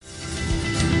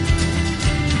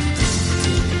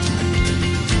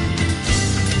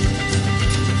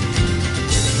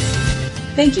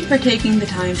Thank you for taking the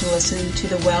time to listen to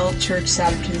the Well Church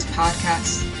Saturdays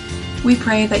podcast. We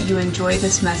pray that you enjoy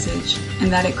this message and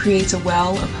that it creates a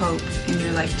well of hope in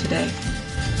your life today.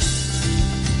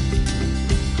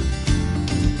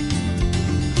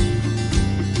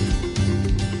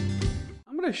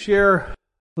 I'm going to share a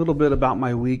little bit about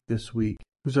my week this week.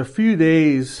 There's a few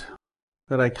days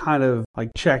that I kind of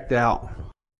checked out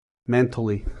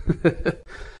mentally.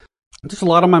 Just a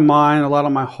lot on my mind, a lot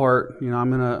on my heart. You know,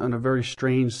 I'm in a very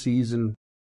strange season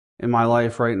in my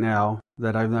life right now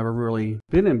that I've never really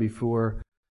been in before.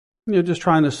 You know, just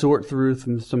trying to sort through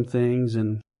some things.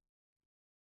 And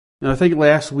you know, I think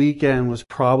last weekend was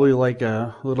probably like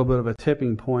a little bit of a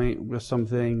tipping point with some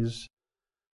things.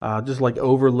 Just like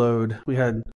overload. We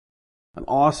had an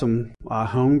awesome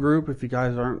home group. If you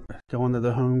guys aren't going to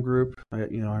the home group, I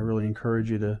really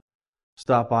encourage you to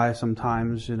stop by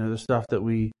sometimes. You know, the stuff that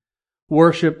we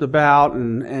worshipped about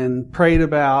and prayed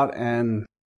about and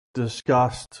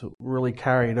discussed really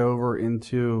carried over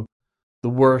into the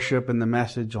worship and the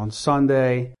message on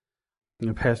Sunday. You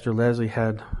know, Pastor Leslie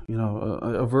had,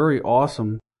 a very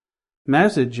awesome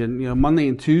message, and, Monday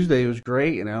and Tuesday was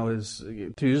great.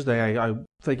 Tuesday, I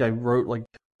think I wrote like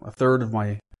a third of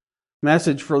my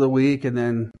message for the week, and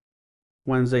then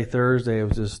Wednesday, Thursday, it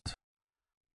was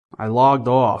I logged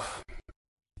off.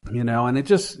 And it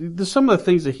there's some of the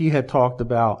things that he had talked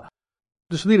about,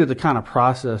 just needed to kind of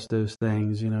process those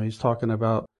things. He's talking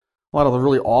about a lot of the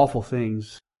really awful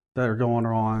things that are going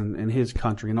on in his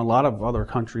country and a lot of other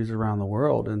countries around the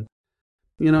world. And,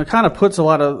 it kind of puts a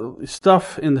lot of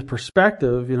stuff into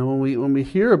perspective. When we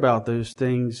hear about those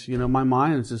things, my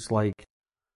mind is just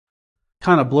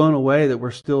kind of blown away that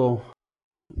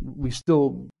we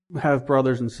still have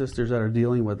brothers and sisters that are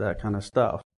dealing with that kind of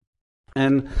stuff.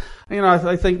 And,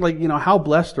 I think how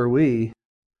blessed are we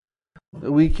that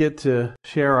we get to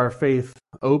share our faith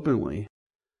openly.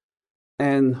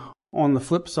 And on the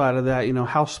flip side of that,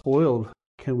 how spoiled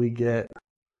can we get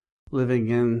living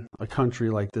in a country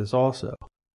like this also?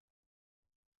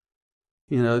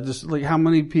 Just like how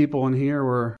many people in here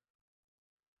were,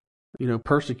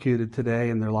 persecuted today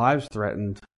and their lives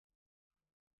threatened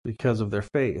because of their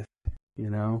faith,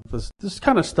 this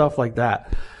kind of stuff like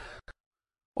that.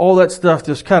 All that stuff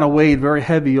just kind of weighed very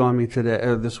heavy on me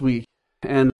this week.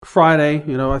 And Friday,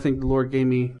 I think the Lord gave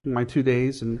me my 2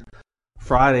 days, and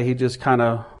Friday He just kind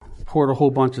of poured a whole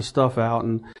bunch of stuff out,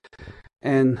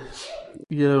 and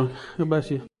God bless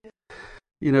you.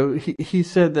 He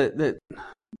said that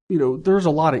there's a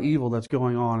lot of evil that's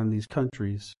going on in these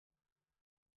countries,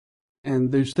 and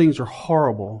those things are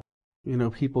horrible.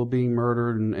 People being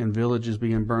murdered and villages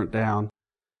being burnt down,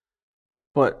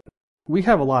 but we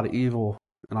have a lot of evil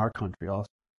in our country also.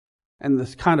 And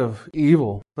this kind of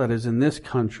evil that is in this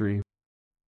country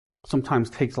sometimes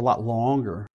takes a lot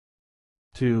longer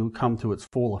to come to its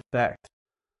full effect.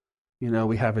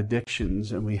 We have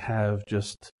addictions, and we have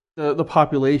just the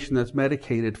population that's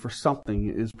medicated for something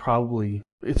is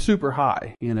it's super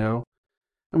high, and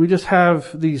we just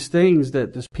have these things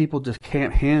that just people just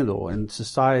can't handle, and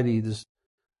society just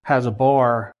has a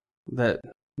bar that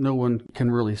no one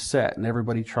can really set, and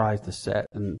everybody tries to set.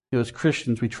 And as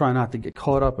Christians, we try not to get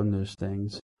caught up in those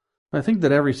things. But I think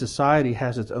that every society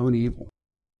has its own evil.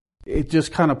 It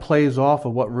just kind of plays off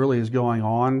of what really is going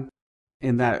on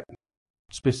in that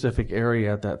specific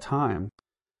area at that time.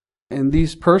 And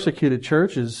these persecuted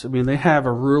churches, they have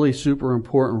a really super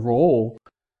important role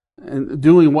in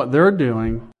doing what they're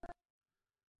doing,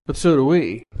 but so do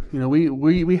we.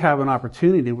 We have an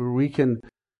opportunity where we can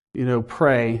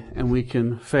pray, and we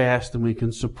can fast, and we can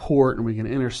support, and we can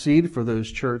intercede for those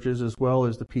churches as well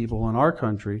as the people in our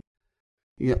country,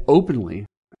 openly,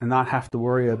 and not have to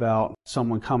worry about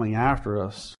someone coming after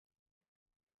us.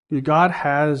 God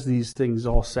has these things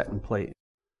all set in place.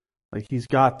 He's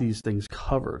got these things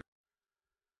covered.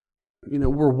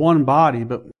 We're one body,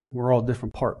 but we're all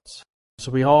different parts. So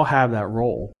we all have that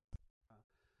role.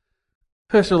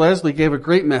 Pastor Leslie gave a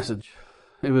great message.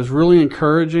 It was really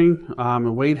encouraging.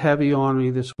 It weighed heavy on me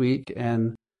this week,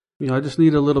 and I just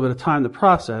needed a little bit of time to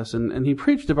process. And he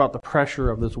preached about the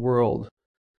pressure of this world,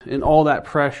 and all that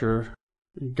pressure.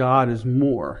 God is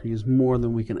more. He is more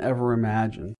than we can ever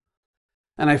imagine.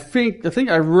 And I think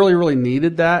I really, really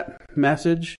needed that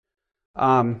message.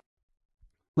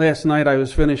 Last night I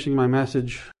was finishing my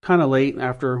message kind of late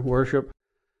after worship.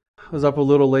 I was up a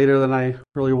little later than I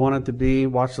really wanted to be.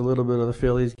 Watched a little bit of the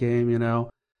Phillies game,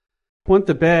 Went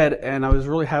to bed, and I was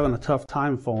really having a tough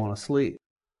time falling asleep.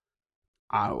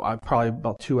 I probably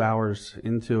about 2 hours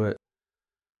into it.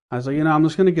 I was like, I'm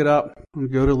just going to get up. I'm going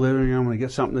to go to the living room. I'm going to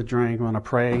get something to drink. I'm going to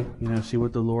pray, see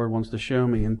what the Lord wants to show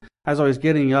me. And as I was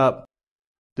getting up,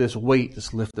 this weight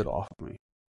just lifted off of me.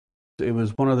 It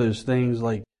was one of those things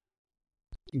like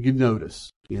you notice,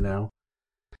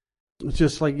 It's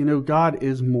just like, God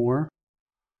is more.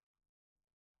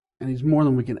 And He's more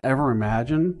than we can ever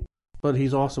imagine, but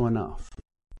He's also enough.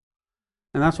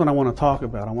 And that's what I want to talk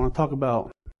about. I want to talk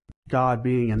about God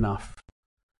being enough.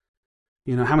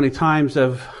 How many times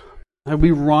have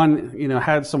we run,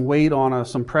 had some weight on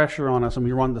us, some pressure on us, and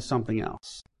we run to something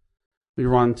else. We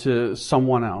run to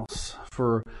someone else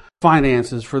for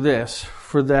finances, for this,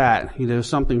 for that,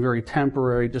 something very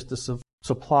temporary just to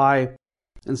supply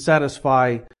and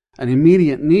satisfy an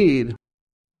immediate need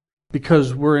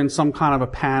because we're in some kind of a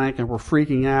panic and we're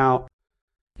freaking out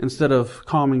instead of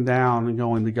calming down and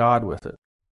going to God with it.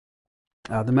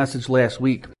 The message last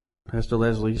week, Pastor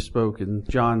Leslie spoke in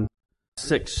John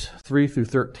 6, 3 through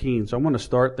 13. So I want to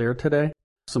start there today.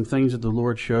 Some things that the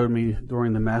Lord showed me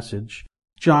during the message.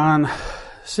 John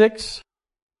 6,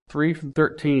 3 through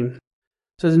 13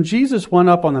 says, And Jesus went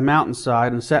up on the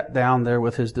mountainside and sat down there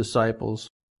with His disciples.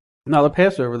 Now the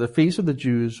Passover, the feast of the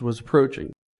Jews, was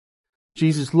approaching.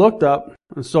 Jesus looked up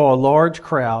and saw a large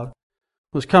crowd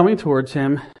was coming towards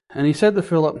Him, and He said to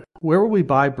Philip, Where will we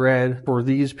buy bread for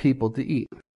these people to eat?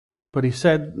 But He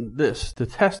said this to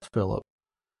test Philip,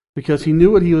 because He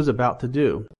knew what He was about to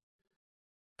do.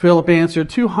 Philip answered,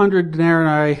 200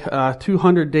 denarii,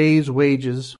 200 days'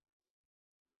 wages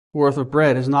worth of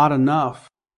bread is not enough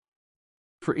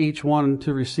for each one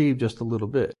to receive just a little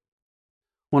bit.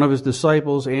 One of His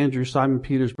disciples, Andrew, Simon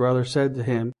Peter's brother, said to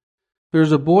Him,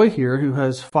 There's a boy here who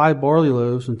has 5 barley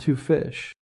loaves and 2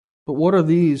 fish. But what are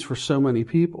these for so many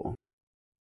people?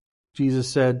 Jesus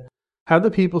said, Have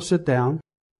the people sit down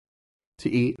to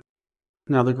eat.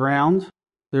 Now the ground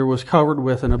there was covered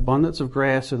with an abundance of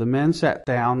grass, so the men sat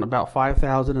down, about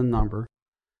 5,000 in number.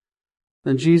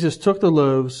 Then Jesus took the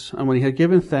loaves, and when He had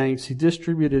given thanks, He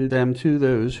distributed them to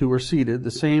those who were seated,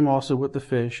 the same also with the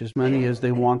fish, as many as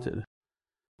they wanted.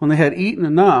 When they had eaten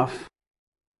enough,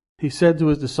 He said to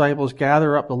His disciples,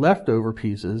 Gather up the leftover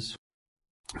pieces,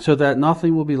 so that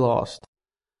nothing will be lost.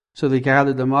 So they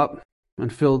gathered them up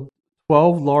and filled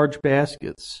 12 large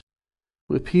baskets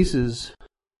with pieces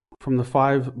from the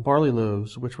 5 barley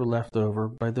loaves which were left over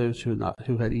by those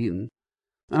who had eaten.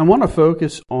 And I want to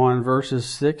focus on verses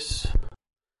 6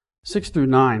 through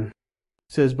 9. It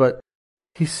says, But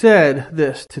He said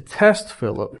this to test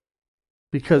Philip,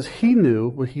 because He knew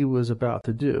what He was about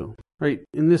to do. Right?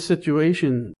 In this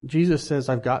situation, Jesus says,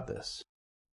 I've got this.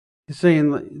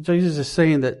 Jesus is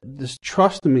saying that just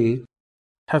trust me,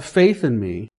 have faith in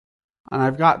me, and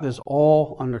I've got this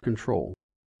all under control.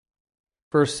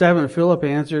 Verse 7, Philip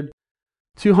answered,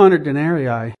 200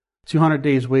 denarii, 200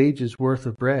 days' wages worth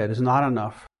of bread is not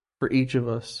enough for each of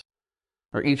us,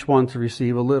 or each one to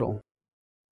receive a little.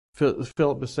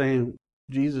 Philip is saying,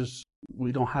 Jesus,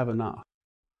 we don't have enough.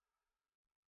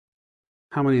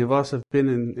 How many of us have been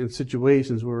in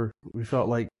situations where we felt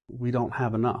like we don't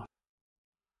have enough?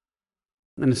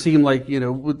 And it seemed like,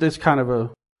 with this kind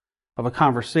of a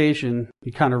conversation,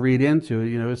 you kind of read into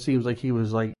it, it seems like he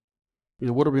was like,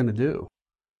 what are we going to do?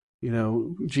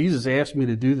 Jesus asked me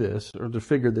to do this or to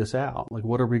figure this out. Like,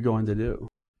 what are we going to do?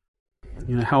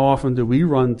 How often do we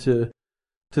run to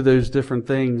those different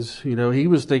things? He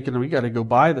was thinking, we got to go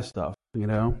buy the stuff,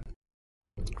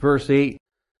 Verse 8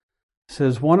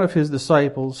 says, One of His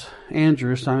disciples,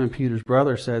 Andrew, Simon Peter's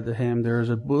brother, said to Him, There is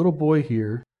a little boy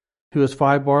here who has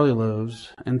 5 barley loaves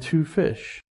and 2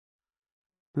 fish.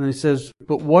 And He says,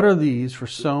 But what are these for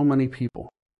so many people?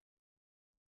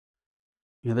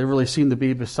 They really seem to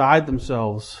be beside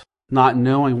themselves, not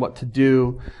knowing what to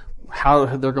do, how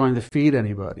they're going to feed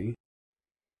anybody.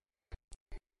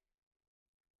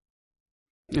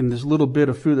 And this little bit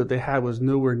of food that they had was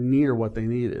nowhere near what they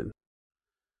needed.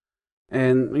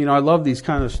 And, I love these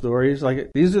kind of stories. Like,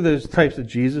 these are those types of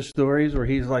Jesus stories where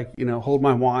He's like, hold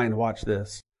my wine, watch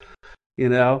this.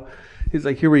 He's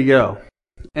like, here we go.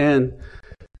 And,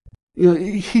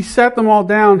 He sat them all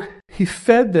down. He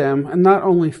fed them, and not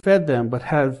only fed them, but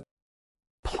had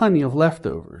plenty of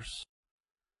leftovers.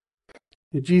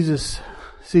 And Jesus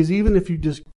says, even if you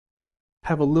just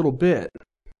have a little bit,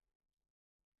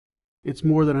 it's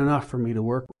more than enough for me to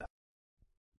work with.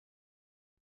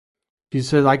 He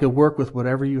said, I could work with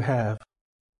whatever you have.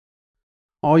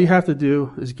 All you have to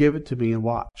do is give it to me and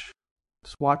watch.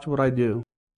 Just watch what I do.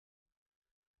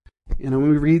 When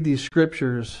we read these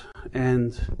scriptures,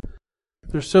 and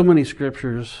there's so many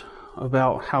scriptures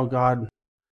about how God,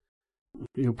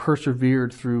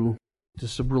 persevered through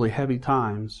just some really heavy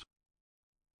times.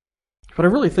 But I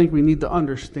really think we need to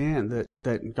understand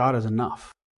that God is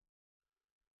enough.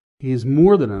 He is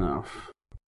more than enough.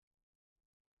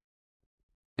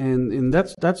 And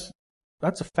that's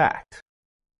a fact.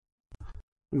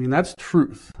 I mean, that's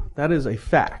truth. That is a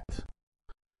fact.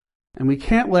 And we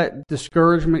can't let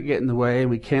discouragement get in the way.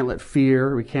 We can't let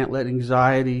fear. We can't let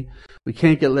anxiety. We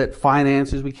can't let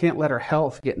finances. We can't let our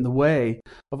health get in the way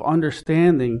of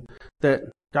understanding that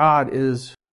God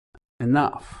is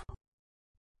enough.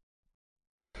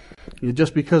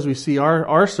 Just because we see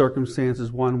our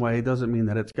circumstances one way doesn't mean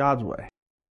that it's God's way.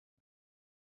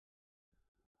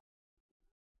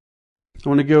 I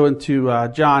want to go into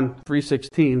John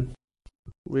 3:16.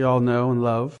 We all know and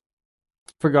love.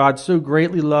 For God so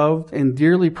greatly loved and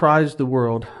dearly prized the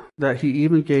world that he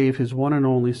even gave his one and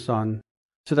only Son,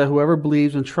 so that whoever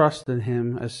believes and trusts in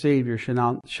him as Savior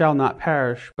shall not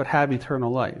perish, but have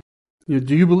eternal life.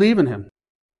 Do you believe in him?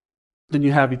 Then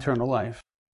you have eternal life.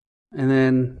 And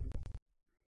then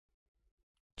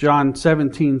John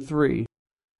 17:3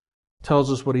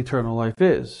 tells us what eternal life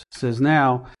is. It says,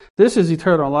 now, this is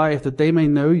eternal life, that they may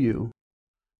know you,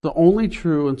 the only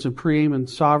true and supreme and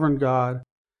sovereign God,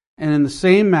 and in the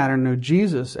same manner know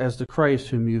Jesus as the Christ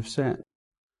whom you've sent.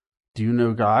 Do you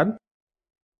know God?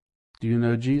 Do you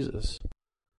know Jesus?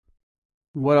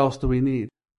 What else do we need?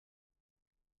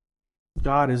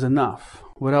 God is enough.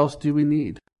 What else do we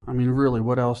need? I mean, really,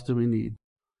 what else do we need?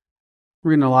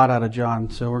 We're reading a lot out of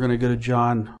John, so we're going to go to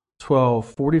John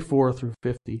 12:44 through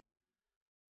 50. It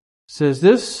says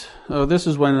this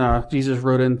is when Jesus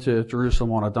rode into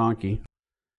Jerusalem on a donkey.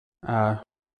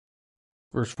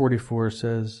 Verse 44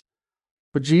 says,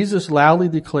 but Jesus loudly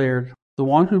declared, the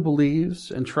one who believes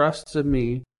and trusts in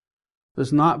me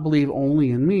does not believe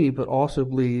only in me, but also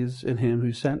believes in him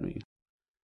who sent me.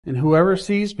 And whoever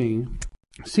sees me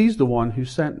sees the one who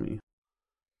sent me.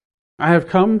 I have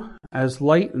come as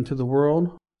light into the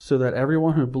world, so that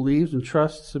everyone who believes and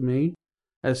trusts in me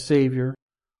as Savior,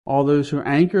 all those who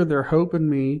anchor their hope in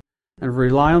me and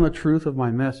rely on the truth of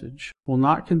my message, will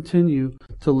not continue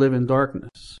to live in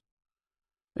darkness.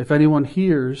 If anyone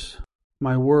hears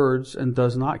my words and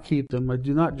does not keep them, I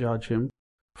do not judge him,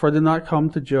 for I did not come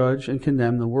to judge and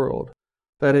condemn the world,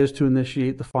 that is, to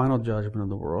initiate the final judgment of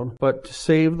the world, but to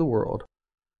save the world.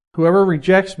 Whoever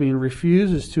rejects me and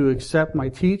refuses to accept my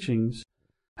teachings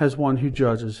has one who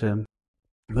judges him.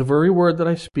 The very word that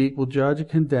I speak will judge and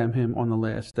condemn him on the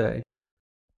last day.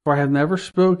 For I have never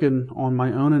spoken on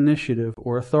my own initiative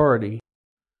or authority,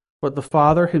 but the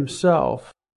Father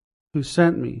himself, who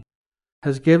sent me,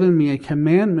 has given me a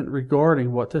commandment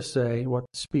regarding what to say, what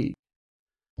to speak.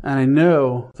 And I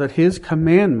know that his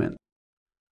commandment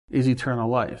is eternal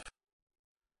life.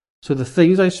 So the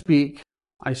things I speak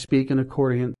in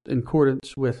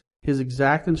accordance with his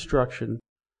exact instruction,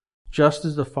 just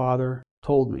as the Father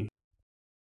told me.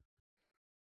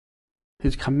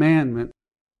 His commandment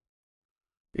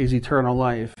is eternal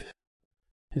life.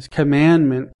 His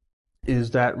commandment is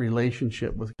that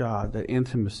relationship with God, that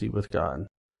intimacy with God.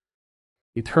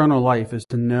 Eternal life is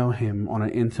to know him on an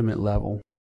intimate level.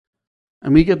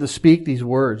 And we get to speak these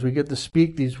words. We get to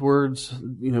speak these words,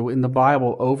 in the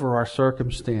Bible over our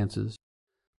circumstances.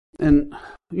 And,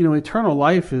 eternal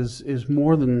life is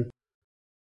more than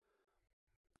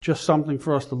just something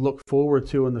for us to look forward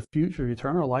to in the future.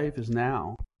 Eternal life is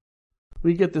now.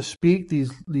 We get to speak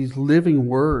these living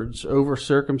words over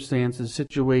circumstances,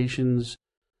 situations,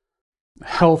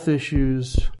 health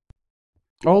issues,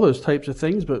 all those types of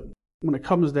things. But when it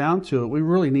comes down to it, we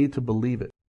really need to believe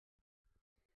it.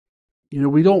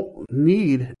 We don't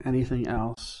need anything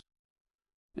else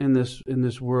in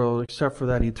this world except for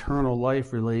that eternal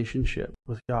life relationship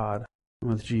with God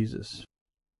and with Jesus.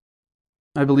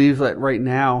 I believe that right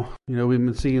now, we've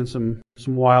been seeing some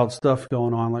wild stuff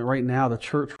going on. Like right now, the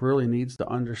church really needs to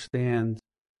understand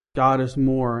God is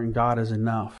more and God is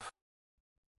enough.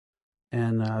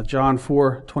 And John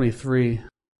 4:23,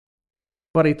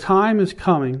 but a time is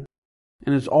coming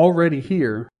and is already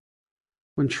here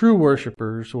when true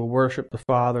worshipers will worship the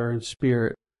Father in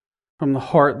spirit, from the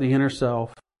heart, the inner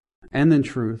self, and in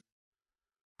truth.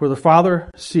 For the Father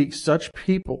seeks such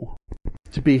people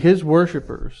to be his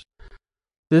worshipers.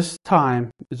 This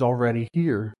time is already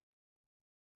here.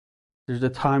 There's a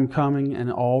time coming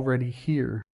and already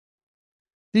here.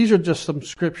 These are just some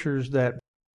scriptures that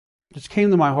just came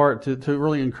to my heart to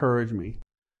really encourage me.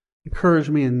 Encourage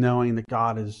me in knowing that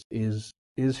God is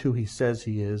who he says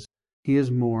he is. He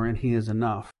is more and he is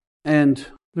enough. And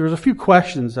there's a few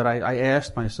questions that I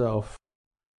asked myself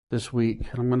this week,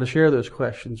 and I'm going to share those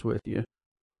questions with you.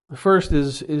 The first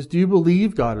is do you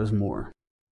believe God is more?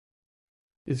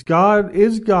 Is God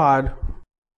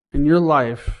in your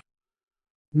life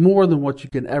more than what you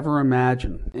can ever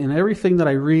imagine? In everything that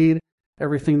I read,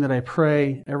 everything that I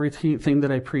pray, everything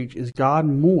that I preach, is God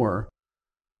more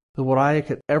than what I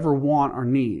could ever want or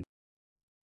need.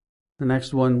 The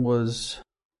next one was,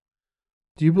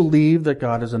 do you believe that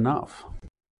God is enough?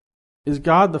 Is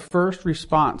God the first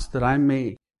response that I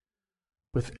make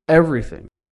with everything?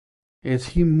 Is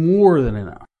He more than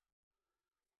enough?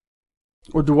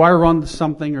 Or do I run to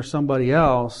something or somebody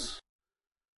else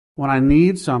when I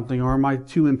need something, or am I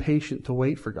too impatient to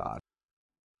wait for God?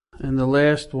 And the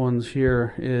last ones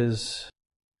here is,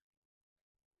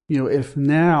 if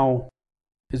now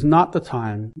is not the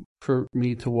time for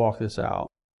me to walk this out,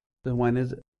 then when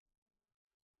is it?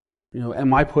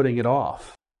 Am I putting it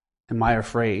off? Am I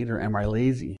afraid, or am I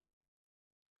lazy?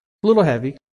 A little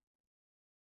heavy,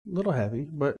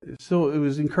 but still it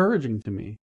was encouraging to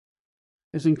me.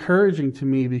 It's encouraging to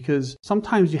me because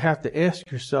sometimes you have to ask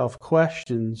yourself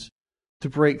questions to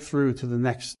break through to the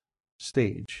next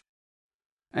stage.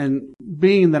 And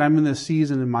being that I'm in this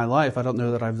season in my life, I don't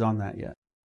know that I've done that yet.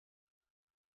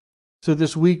 So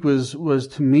this week was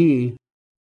to me,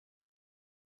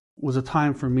 was a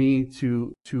time for me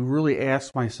to really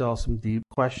ask myself some deep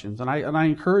questions. And I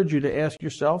encourage you to ask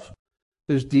yourself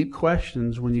those deep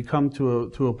questions when you come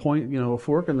to a point, a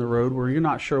fork in the road where you're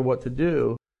not sure what to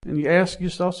do. And you ask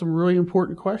yourself some really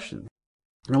important questions.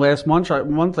 And last month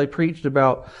I preached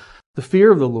about the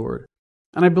fear of the Lord.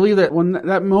 And I believe that when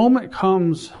that moment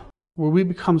comes where we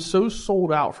become so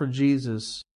sold out for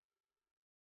Jesus,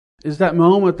 is that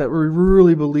moment that we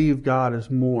really believe God is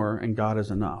more and God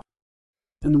is enough.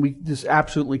 And we just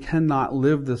absolutely cannot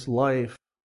live this life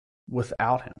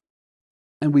without Him.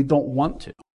 And we don't want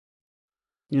to.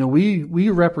 We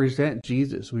represent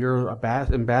Jesus. We are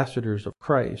ambassadors of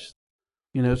Christ.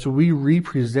 So we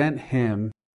represent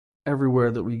Him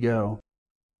everywhere that we go.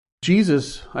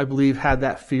 Jesus, I believe, had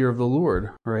that fear of the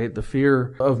Lord, right? The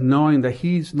fear of knowing that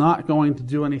He's not going to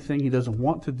do anything. He doesn't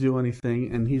want to do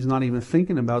anything, and He's not even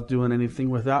thinking about doing anything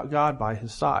without God by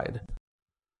His side.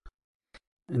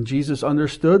 And Jesus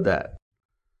understood that.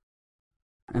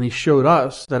 And He showed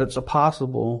us that it's a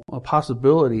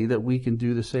possibility that we can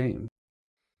do the same.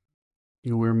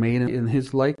 We're made in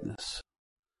His likeness.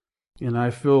 And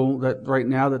I feel that right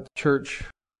now that the church,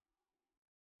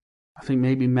 I think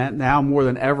maybe now more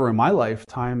than ever in my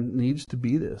lifetime, needs to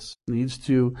be this. Needs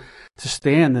to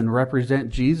stand and represent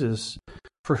Jesus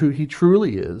for who He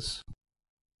truly is.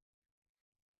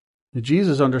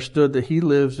 Jesus understood that He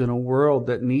lives in a world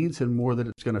that needs Him more than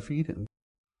it's going to feed Him.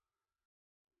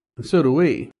 And so do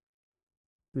we.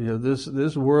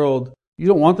 This world, you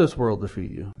don't want this world to feed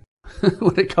you.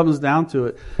 When it comes down to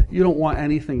it, you don't want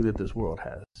anything that this world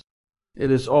has. It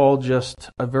is all just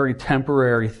a very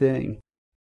temporary thing.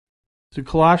 So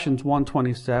Colossians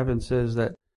 1:27 says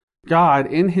that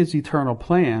God, in His eternal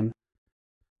plan,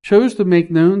 chose to make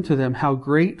known to them how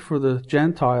great for the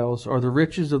Gentiles are the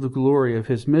riches of the glory of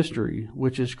His mystery,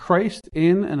 which is Christ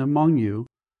in and among you,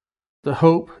 the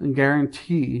hope and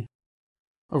guarantee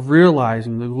of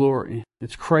realizing the glory.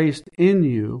 It's Christ in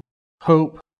you,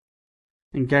 hope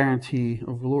and guarantee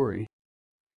of glory.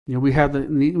 We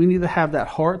need to have that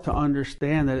heart to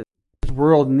understand that this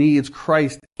world needs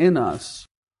Christ in us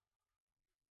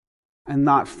and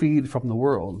not feed from the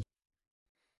world.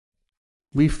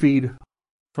 We feed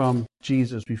from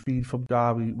Jesus. We feed from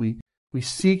God. We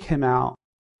seek Him out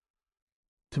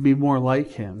to be more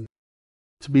like Him,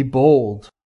 to be bold,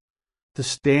 to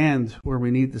stand where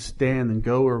we need to stand and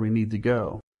go where we need to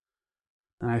go.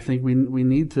 And I think we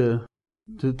need to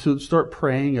start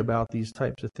praying about these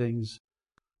types of things.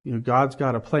 God's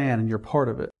got a plan and you're part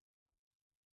of it.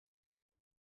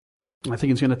 I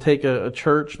think it's going to take a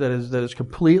church that is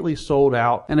completely sold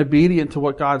out and obedient to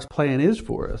what God's plan is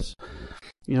for us.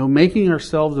 Making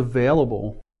ourselves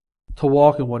available to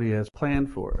walk in what He has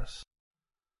planned for us.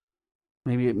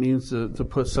 Maybe it means to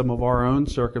put some of our own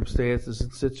circumstances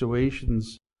and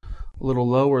situations a little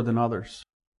lower than others.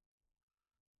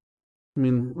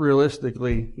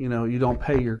 Realistically, you don't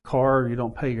pay your car, you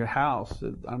don't pay your house.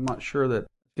 I'm not sure that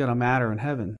it's going to matter in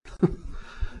heaven.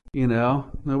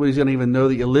 Nobody's going to even know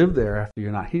that you live there after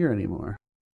you're not here anymore.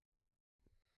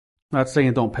 I'm not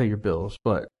saying don't pay your bills,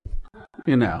 but,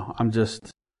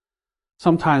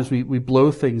 sometimes we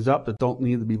blow things up that don't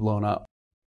need to be blown up.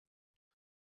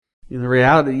 The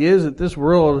reality is that this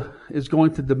world is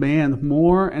going to demand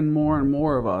more and more and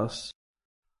more of us.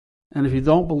 And if you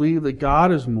don't believe that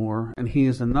God is more and He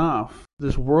is enough,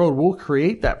 this world will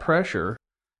create that pressure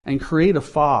and create a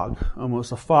fog,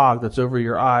 almost a fog that's over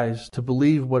your eyes, to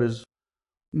believe what is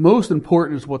most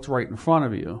important is what's right in front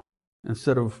of you,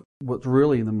 instead of what's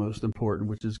really the most important,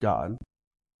 which is God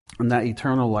and that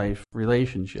eternal life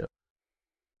relationship.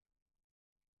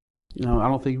 I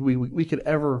don't think we could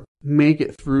ever make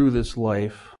it through this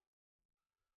life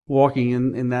walking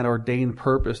in that ordained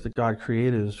purpose that God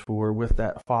created us for with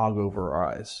that fog over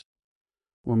our eyes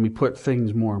when we put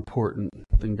things more important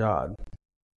than God.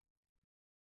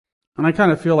 And I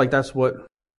kind of feel like that's what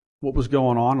was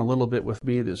going on a little bit with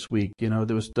me this week.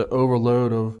 There was the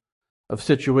overload of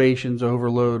situations,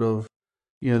 overload of,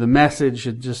 the message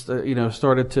had just,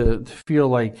 started to feel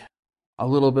like a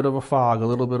little bit of a fog, a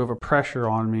little bit of a pressure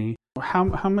on me. How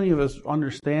many of us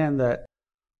understand that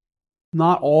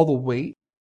not all the weight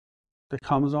that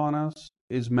comes on us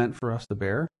is meant for us to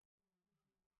bear?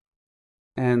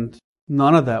 And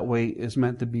none of that weight is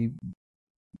meant to be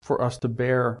for us to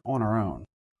bear on our own.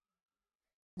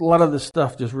 A lot of this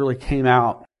stuff just really came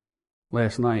out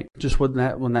last night, just when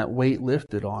that weight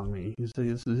lifted on me. You say,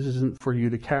 this isn't for you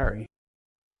to carry.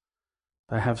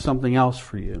 I have something else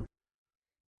for you.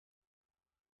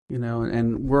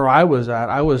 And where I was at,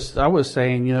 I was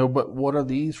saying, but what are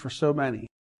these for so many?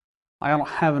 I don't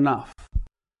have enough.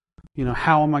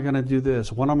 How am I going to do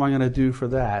this? What am I going to do for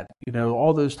that?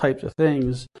 All those types of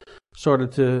things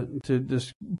started to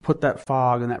just put that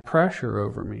fog and that pressure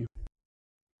over me.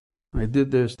 I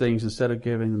did those things instead of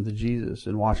giving them to Jesus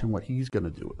and watching what He's going to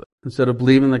do with it. Instead of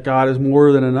believing that God is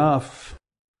more than enough.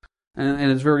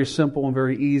 And it's very simple and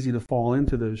very easy to fall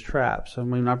into those traps. I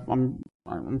mean,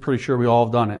 I'm pretty sure we all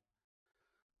have done it.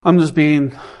 I'm just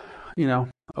being,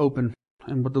 open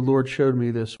and what the Lord showed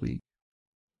me this week.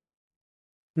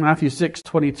 Matthew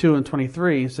 6:22 and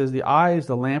 23 says, the eye is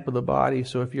the lamp of the body.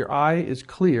 So if your eye is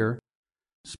clear,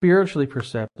 spiritually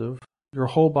perceptive, your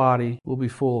whole body will be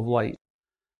full of light,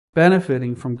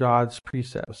 benefiting from God's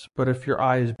precepts. But if your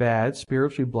eye is bad,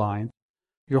 spiritually blind,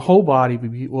 your whole body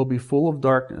will be full of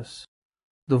darkness,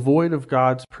 devoid of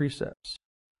God's precepts.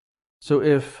 So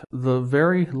if the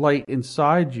very light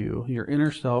inside you, your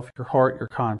inner self, your heart, your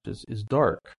conscience, is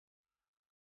dark,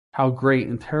 how great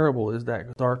and terrible is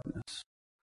that darkness?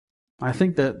 I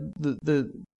think that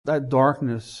that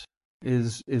darkness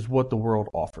is what the world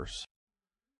offers.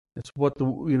 It's what the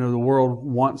world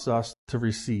wants us to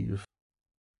receive.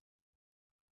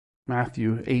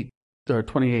 Matthew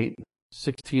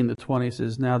 28:16-20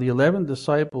 says, now the 11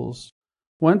 disciples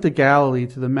went to Galilee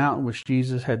to the mountain which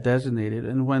Jesus had designated,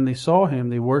 and when they saw Him,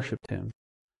 they worshipped Him.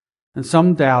 And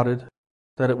some doubted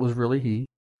that it was really He.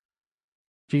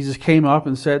 Jesus came up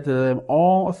and said to them,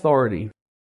 all authority,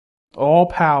 all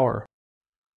power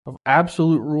of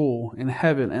absolute rule in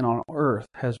heaven and on earth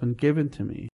has been given to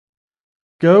me.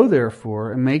 Go,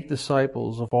 therefore, and make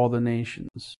disciples of all the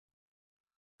nations.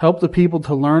 Help the people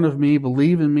to learn of me,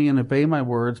 believe in me, and obey my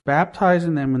words,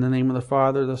 baptizing them in the name of the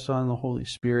Father, the Son, and the Holy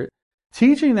Spirit,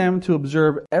 teaching them to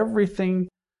observe everything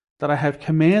that I have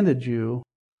commanded you,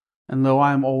 and lo,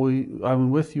 I'm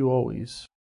with you always,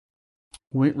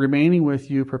 remaining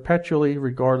with you perpetually,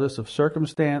 regardless of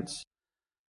circumstance,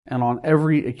 and on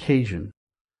every occasion,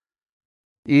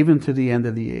 even to the end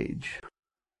of the age.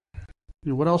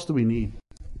 What else do we need?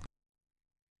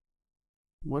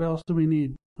 What else do we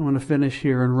need? I'm going to finish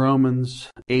here in Romans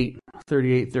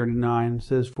 8:38-39. It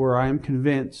says, for I am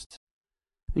convinced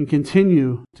and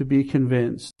continue to be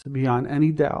convinced beyond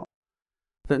any doubt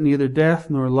that neither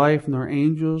death nor life nor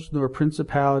angels nor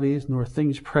principalities nor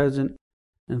things present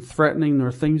and threatening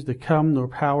nor things to come nor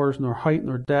powers nor height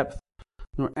nor depth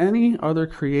nor any other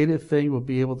created thing will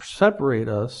be able to separate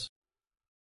us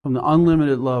from the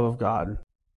unlimited love of God,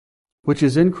 which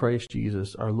is in Christ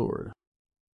Jesus our Lord.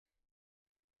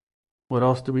 What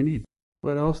else do we need?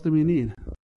 What else do we need?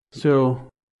 So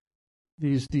I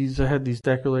had these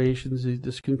declarations,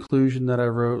 this conclusion that I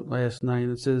wrote last night.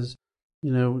 It says,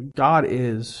 God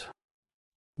is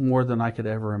more than I could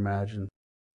ever imagine.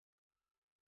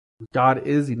 God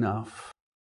is enough.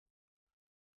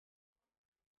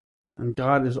 And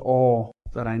God is all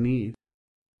that I need.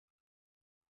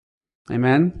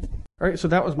 Amen? All right, so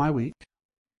that was my week.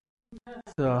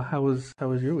 So how was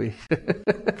your week?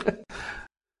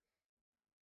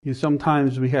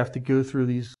 Sometimes we have to go through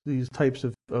these types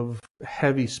of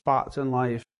heavy spots in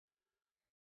life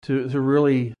to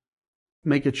really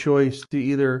make a choice to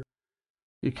either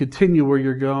you continue where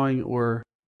you're going or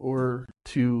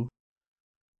to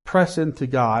press into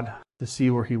God to see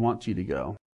where He wants you to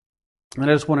go. And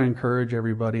I just want to encourage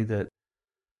everybody that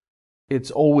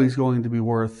it's always going to be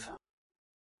worth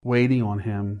waiting on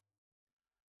Him,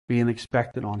 being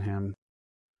expectant on Him,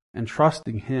 and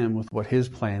trusting Him with what His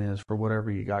plan is for whatever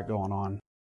you got going on.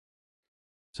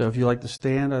 So if you like to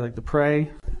stand, I'd like to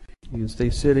pray. You can stay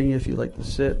sitting if you like to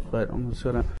sit, but I'm just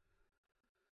going to...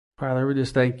 Father, we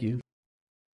just thank you.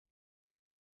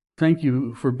 Thank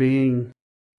you for being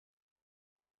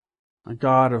a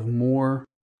God of more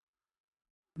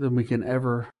than we can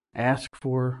ever ask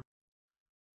for,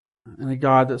 and a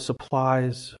God that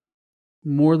supplies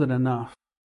more than enough.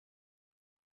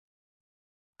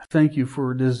 I thank you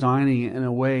for designing it in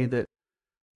a way that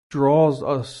draws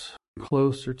us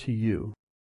closer to you.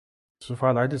 So,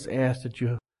 Father, I just ask that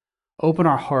you open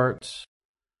our hearts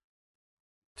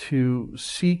to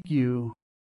seek you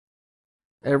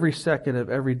every second of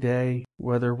every day,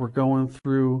 whether we're going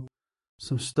through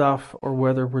some stuff or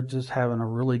whether we're just having a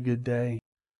really good day,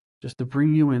 just to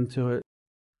bring you into it,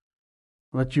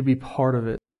 let you be part of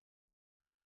it,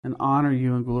 and honor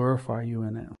you and glorify you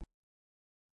in it.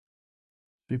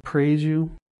 We praise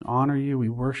you, honor you, we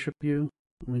worship you,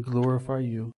 and we glorify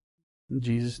you. In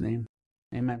Jesus' name,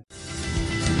 amen.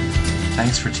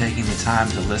 Thanks for taking the time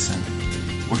to listen.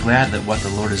 We're glad that what the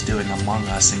Lord is doing among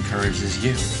us encourages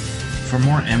you. For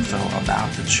more info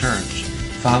about the church,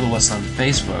 follow us on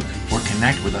Facebook or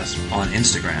connect with us on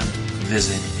Instagram.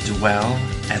 Visit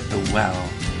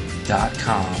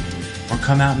dwellatthewell.com or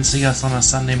come out and see us on a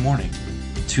Sunday morning,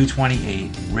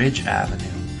 228 Ridge Avenue,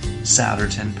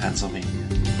 Souderton, Pennsylvania.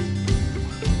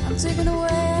 I'm taking a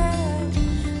well,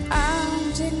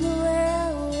 I'm taking a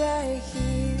well right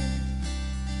here.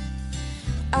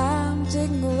 I'm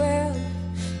taking a well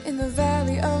in the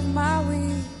valley of my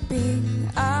weakness.